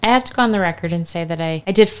I have to go on the record and say that I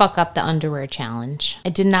did fuck up the underwear challenge. I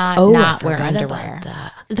did not wear underwear. About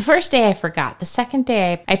that. The first day I forgot. The second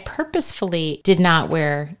day I purposefully did not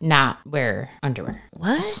wear underwear.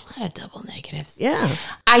 What? That's a lot of double negatives. Yeah.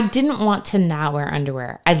 I didn't want to not wear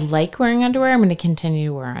underwear. I like wearing underwear. I'm going to continue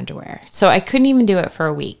to wear underwear. So I couldn't even do it for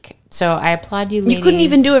a week. So I applaud you, ladies. You couldn't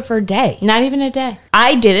even do it for a day. Not even a day.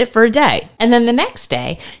 I did it for a day. And then the next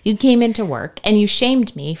day, you came into work and you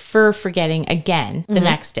shamed me for forgetting again the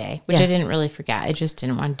next day, which I didn't really forget. I just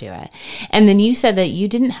didn't want to do it. And then you said that you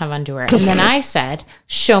didn't have underwear. And then I said,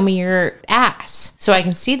 show me your ass so I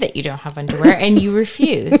can see that you don't have underwear. And you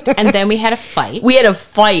refused. And then we had a fight. We had a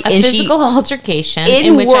fight. A physical altercation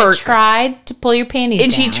in which work, I tried to pull your panties down.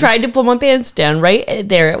 And she tried to pull my pants down right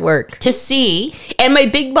there at work. To see. And my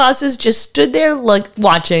big bosses just stood there like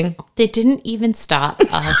watching. They didn't even stop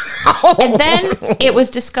us. And then it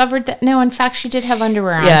was discovered that, no, in fact, she did have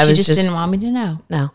underwear on. Yeah, She just didn't want me to know. No.